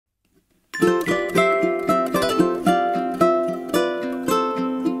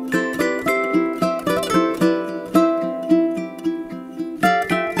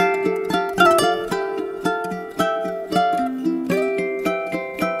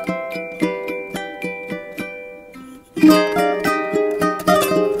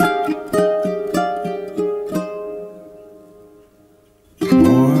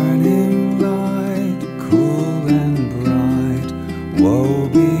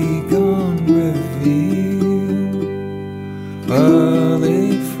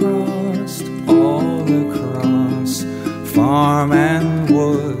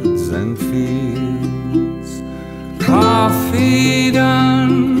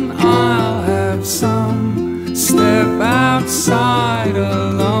side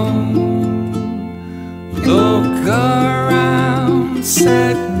alone. Look around,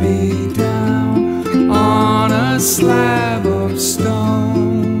 set me down on a slab of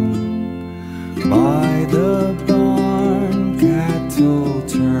stone. By the barn, cattle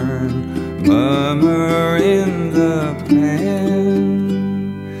turn, murmur in the pen.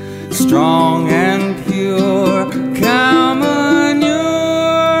 Strong and pure cow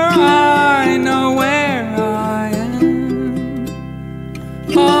manure, I know where I am.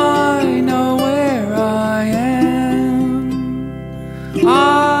 I know where I am.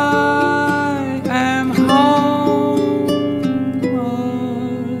 I am home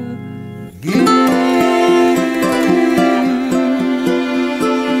again.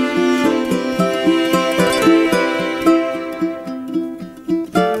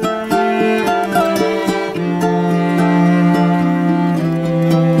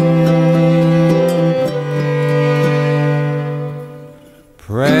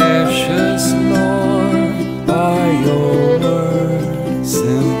 Precious Lord, by your word,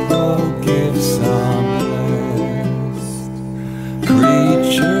 simple gifts are blessed.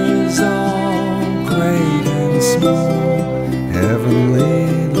 Creatures all great and small,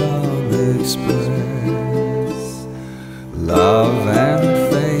 heavenly love express. Love and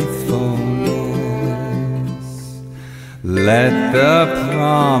faithfulness. Let the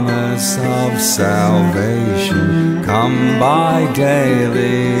promise of salvation come by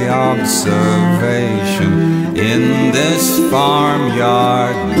daily observation in this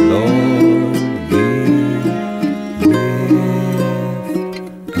farmyard, Lord, be with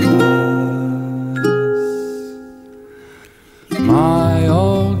us. My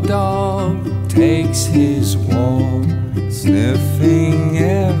old dog takes his walk, sniffing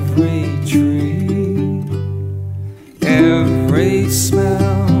every tree. Every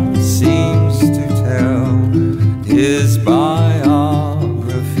smell seems to tell his biography.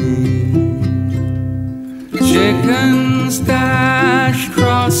 Chickens dash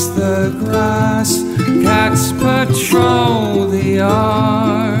across the grass, cats patrol the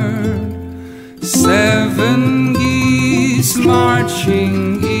yard. 7 geese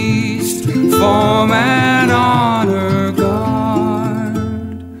marching east form an honor guard.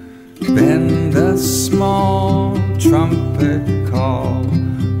 Bend the small trumpet call,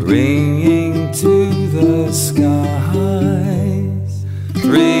 ringing to the skies.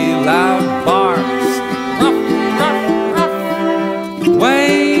 3 loud barks, ruff, ruff, ruff.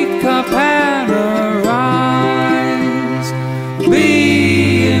 Wake up and arise, be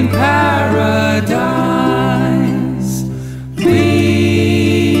in paradise.